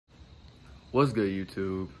What's good,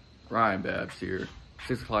 YouTube? Ryan Babs here.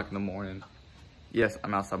 6 o'clock in the morning. Yes,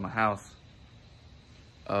 I'm outside my house.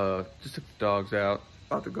 Just took the dogs out.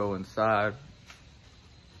 About to go inside.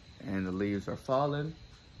 And the leaves are falling.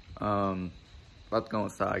 About to go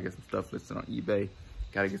inside, get some stuff listed on eBay.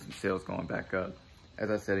 Gotta get some sales going back up.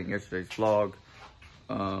 As I said in yesterday's vlog,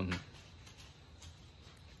 my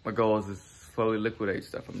goal is to slowly liquidate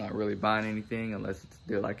stuff. I'm not really buying anything unless it's a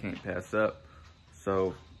deal I can't pass up.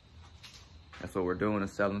 So that's what we're doing,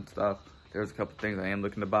 is selling stuff. There's a couple things I am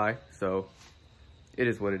looking to buy, so it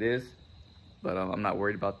is what it is. But I'm not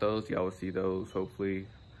worried about those. Y'all will see those hopefully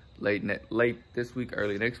late this week,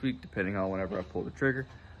 early next week, depending on whenever I pull the trigger.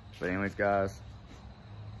 But anyways, guys,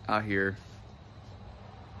 out here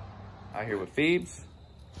with Phoebes.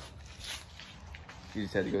 She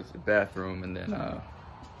just had to go to the bathroom, and then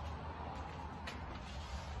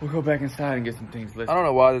we'll go back inside and get some things listed. I don't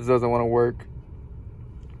know why this doesn't want to work,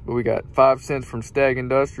 but we got 5 cents from Stag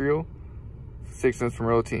Industrial, 6 cents from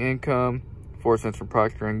Realty Income, 4 cents from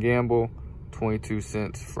Procter & Gamble, 22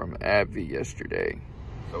 cents from AbbVie yesterday.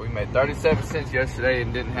 So we made 37 cents yesterday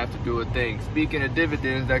and didn't have to do a thing. Speaking of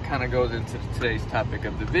dividends, that kind of goes into today's topic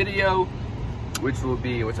of the video, which I'll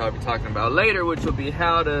be talking about later, which will be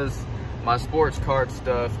how does my sports card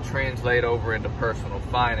stuff translate over into personal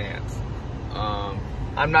finance.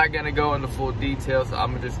 I'm not gonna go into full detail, so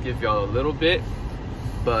I'm gonna just give y'all a little bit.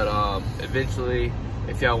 But eventually,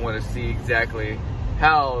 if y'all want to see exactly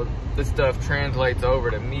how the stuff translates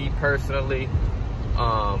over to me personally,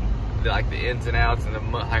 like the ins and outs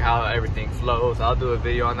and like how everything flows, I'll do a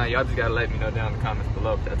video on that. Y'all just gotta let me know down in the comments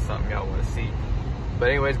below if that's something y'all want to see. But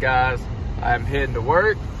anyways, guys, I'm heading to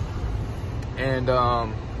work, and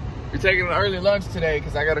we're taking an early lunch today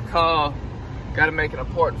because I got to make an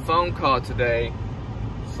important phone call today.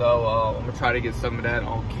 So I'm gonna try to get some of that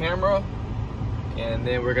on camera. And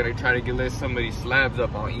then we're gonna try to list some of these slabs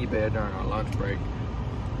up on eBay during our lunch break.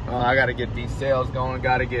 I gotta get these sales going.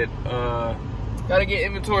 Gotta get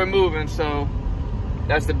inventory moving. So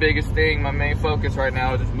that's the biggest thing. My main focus right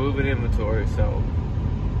now is just moving inventory. So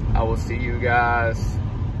I will see you guys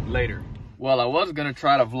later. Well, I was gonna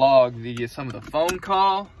try to vlog some of the phone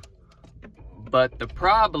call, but the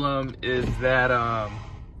problem is that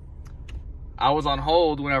I was on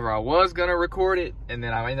hold whenever I was gonna record it, and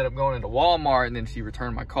then I ended up going into Walmart, and then she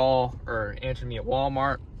returned my call, or answered me at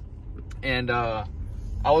Walmart. And I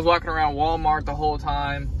was walking around Walmart the whole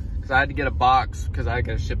time because I had to get a box because I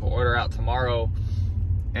got to ship an order out tomorrow.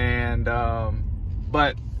 And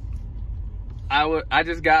but I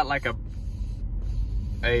just got like a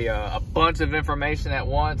bunch of information at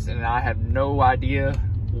once, and I had no idea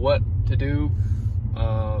what to do.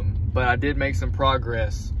 But I did make some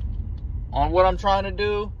progress on what I'm trying to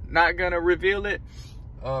do. Not gonna reveal it.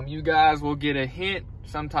 You guys will get a hint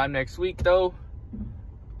sometime next week though,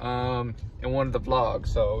 in one of the vlogs.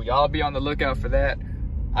 So y'all be on the lookout for that.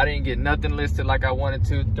 I didn't get nothing listed like I wanted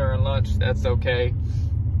to during lunch. That's okay.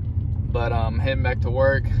 But heading back to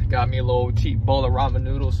work. Got me a little cheap bowl of ramen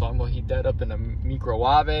noodles, so I'm gonna heat that up in a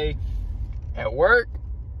microwave at work,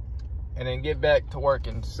 and then get back to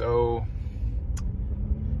working. So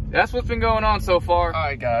that's what's been going on so far. All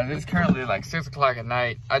right, guys, it's currently like 6 o'clock at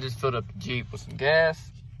night. I just filled up the Jeep with some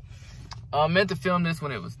gas. I meant to film this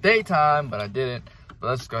when it was daytime, but I didn't. But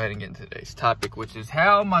let's go ahead and get into today's topic, which is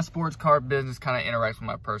how my sports card business kind of interacts with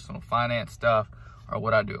my personal finance stuff, or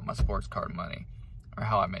what I do with my sports card money, or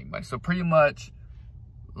how I make money. So pretty much,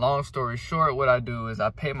 long story short, what I do is I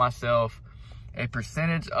pay myself a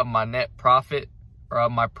percentage of my net profit, or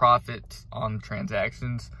of my profits on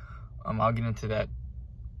transactions. I'll get into that.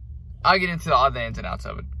 I'll get into all the ins and outs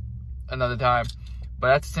of it another time. But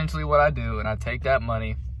that's essentially what I do. And I take that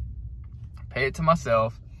money, pay it to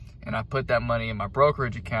myself, and I put that money in my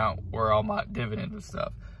brokerage account where all my dividends and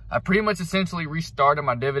stuff. I pretty much essentially restarted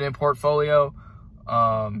my dividend portfolio.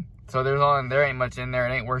 So there ain't much in there.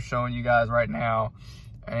 It ain't worth showing you guys right now.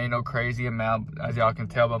 It ain't no crazy amount, as y'all can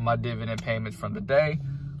tell by my dividend payments from the day.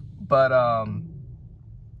 But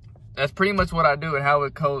that's pretty much what I do and how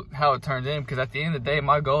it turns in, because at the end of the day,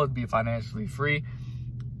 my goal is to be financially free.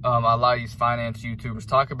 A lot of these finance YouTubers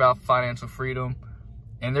talk about financial freedom,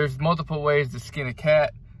 and there's multiple ways to skin a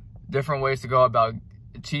cat, different ways to go about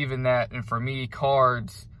achieving that. And for me,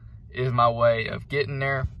 cards is my way of getting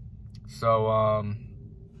there. So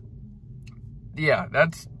yeah,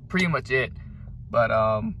 that's pretty much it. But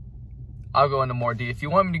I'll go into more if you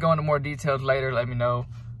want me to go into more details later, let me know.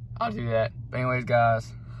 I'll do that. But anyways,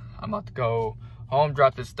 guys, I'm about to go home,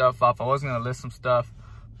 drop this stuff off. I was gonna list some stuff,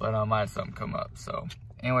 but I had something come up. So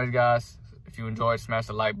anyways, guys, if you enjoyed, smash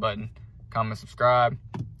the like button, comment, subscribe.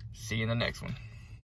 See you in the next one.